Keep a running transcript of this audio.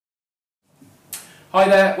Hi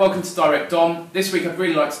there, welcome to Direct Dom. This week I'd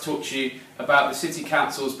really like to talk to you about the City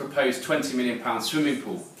Council's proposed £20 million swimming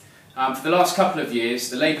pool. For the last couple of years,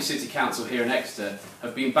 the Labour City Council here in Exeter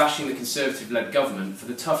have been bashing the Conservative-led government for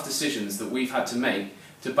the tough decisions that we've had to make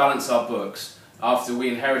to balance our books after we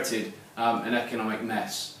inherited an economic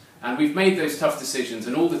mess. And we've made those tough decisions,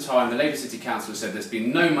 and all the time the Labour City Council has said there's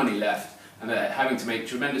been no money left and they're having to make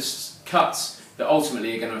tremendous cuts that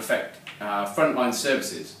ultimately are going to affect frontline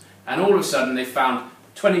services. And all of a sudden they've found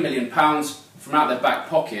 £20 million from out their back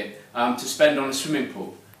pocket to spend on a swimming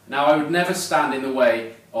pool. Now, I would never stand in the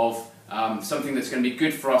way of something that's going to be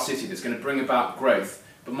good for our city, that's going to bring about growth.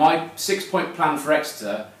 But my 6-point plan for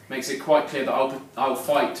Exeter makes it quite clear that I'll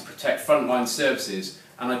fight to protect frontline services,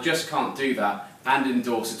 and I just can't do that and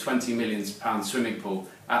endorse a £20 million swimming pool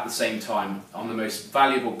at the same time on the most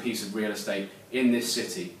valuable piece of real estate in this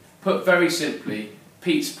city. Put very simply,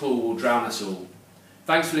 Pete's pool will drown us all.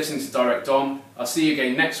 Thanks for listening to Direct Dom. I'll see you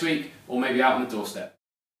again next week, or maybe out on the doorstep.